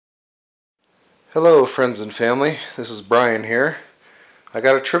Hello friends and family, this is Brian here. I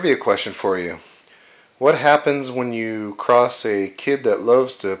got a trivia question for you. What happens when you cross a kid that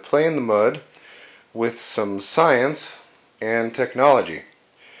loves to play in the mud with some science and technology?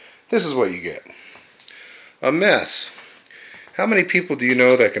 This is what you get. A mess. How many people do you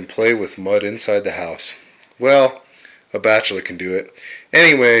know that can play with mud inside the house? Well, a bachelor can do it.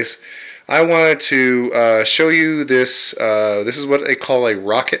 Anyways, I wanted to show you this. This is what they call a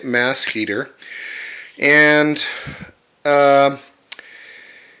rocket mass heater. And uh,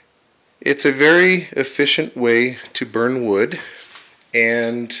 it's a very efficient way to burn wood,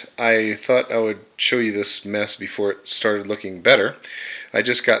 and I thought I would show you this mess before it started looking better. I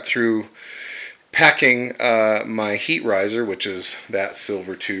just got through packing my heat riser, which is that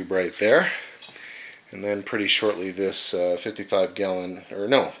silver tube right there, and then pretty shortly this 55-gallon, or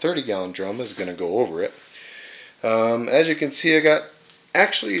no, 30-gallon drum is going to go over it. As you can see, I got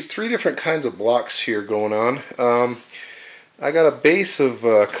actually 3 different kinds of blocks here going on. I got a base of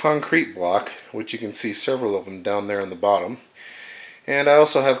concrete block, which you can see several of them down there on the bottom. And I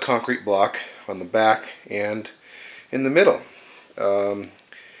also have concrete block on the back and in the middle. The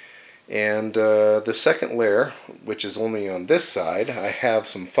second layer, which is only on this side, I have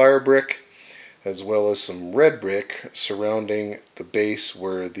some fire brick as well as some red brick surrounding the base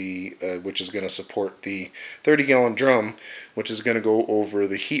where which is going to support the 30-gallon drum, which is going to go over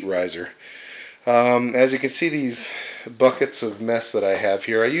the heat riser. As you can see, these buckets of mess that I have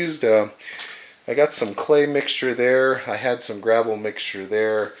here, I got some clay mixture there, I had some gravel mixture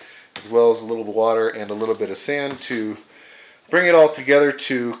there, as well as a little water and a little bit of sand to bring it all together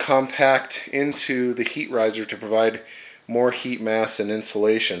to compact into the heat riser to provide more heat mass and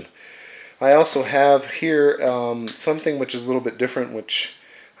insulation. I also have here something which is a little bit different, which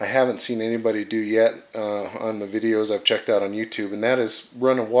I haven't seen anybody do yet on the videos I've checked out on YouTube, and that is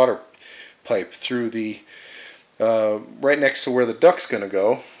run a water pipe through the right next to where the duct's going to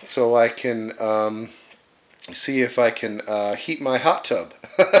go, so I can see if I can heat my hot tub.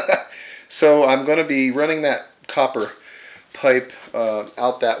 So I'm going to be running that copper pipe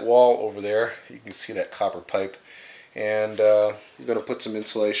out that wall over there. You can see that copper pipe, and I'm going to put some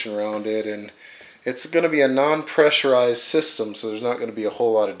insulation around it, and it's going to be a non-pressurized system, so there's not going to be a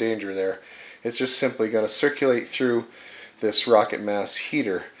whole lot of danger there. It's just simply going to circulate through this rocket mass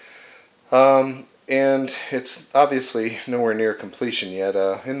heater. And it's obviously nowhere near completion yet.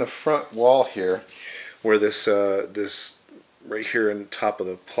 In the front wall here, where this right here in top of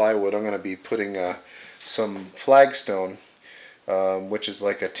the plywood, I'm going to be putting some flagstone, which is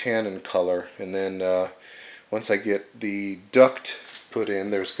like a tannin color. And then once I get the duct put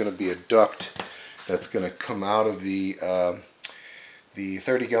in, there's going to be a duct that's going to come out of the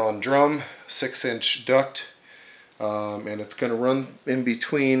 30-gallon drum, 6-inch duct, and it's going to run in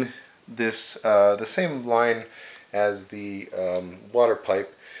between this the same line as the water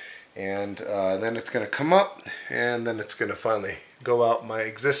pipe, and then it's going to come up, and then it's going to finally go out my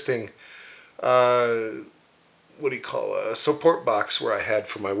existing support box where I had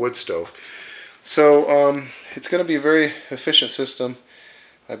for my wood stove. So it's going to be a very efficient system.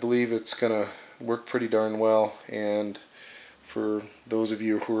 I believe it's going to work pretty darn well, and for those of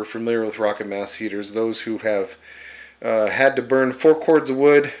you who are familiar with rocket mass heaters, those who have had to burn 4 cords of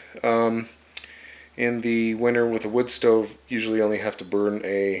wood in the winter with a wood stove usually only have to burn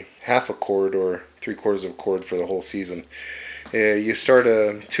a half a cord or 3/4 of a cord for the whole season. You start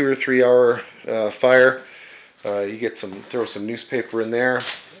a 2 or 3 hour fire. You throw some newspaper in there,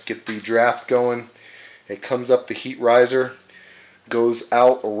 get the draft going. It comes up the heat riser, goes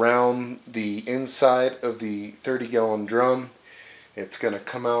out around the inside of the 30-gallon drum. It's going to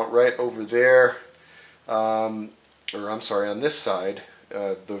come out right over there. Or I'm sorry, on this side,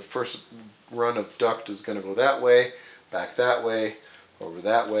 the first run of duct is going to go that way, back that way, over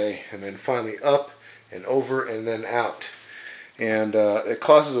that way, and then finally up and over and then out. And it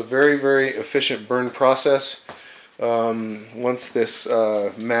causes a very, very efficient burn process. Once this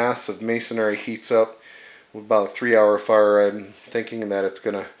mass of masonry heats up, with about a 3-hour fire, I'm thinking that it's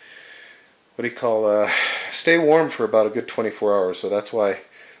going to, stay warm for about a good 24 hours. So that's why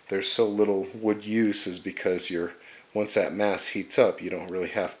there's so little wood use, is because once that mass heats up, you don't really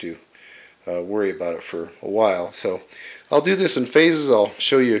have to worry about it for a while. So I'll do this in phases. I'll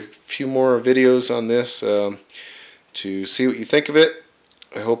show you a few more videos on this to see what you think of it.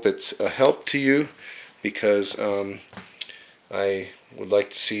 I hope it's a help to you, because I would like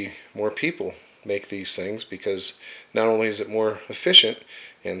to see more people make these things, because not only is it more efficient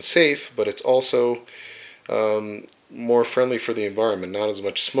and safe, but it's also more friendly for the environment. Not as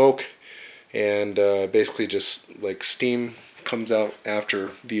much smoke, and basically just like steam comes out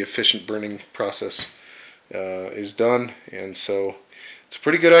after the efficient burning process is done, and so it's a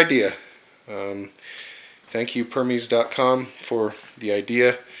pretty good idea. Thank you, Permies.com, for the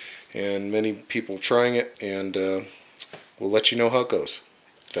idea, and many people trying it, and we'll let you know how it goes.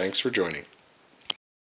 Thanks for joining.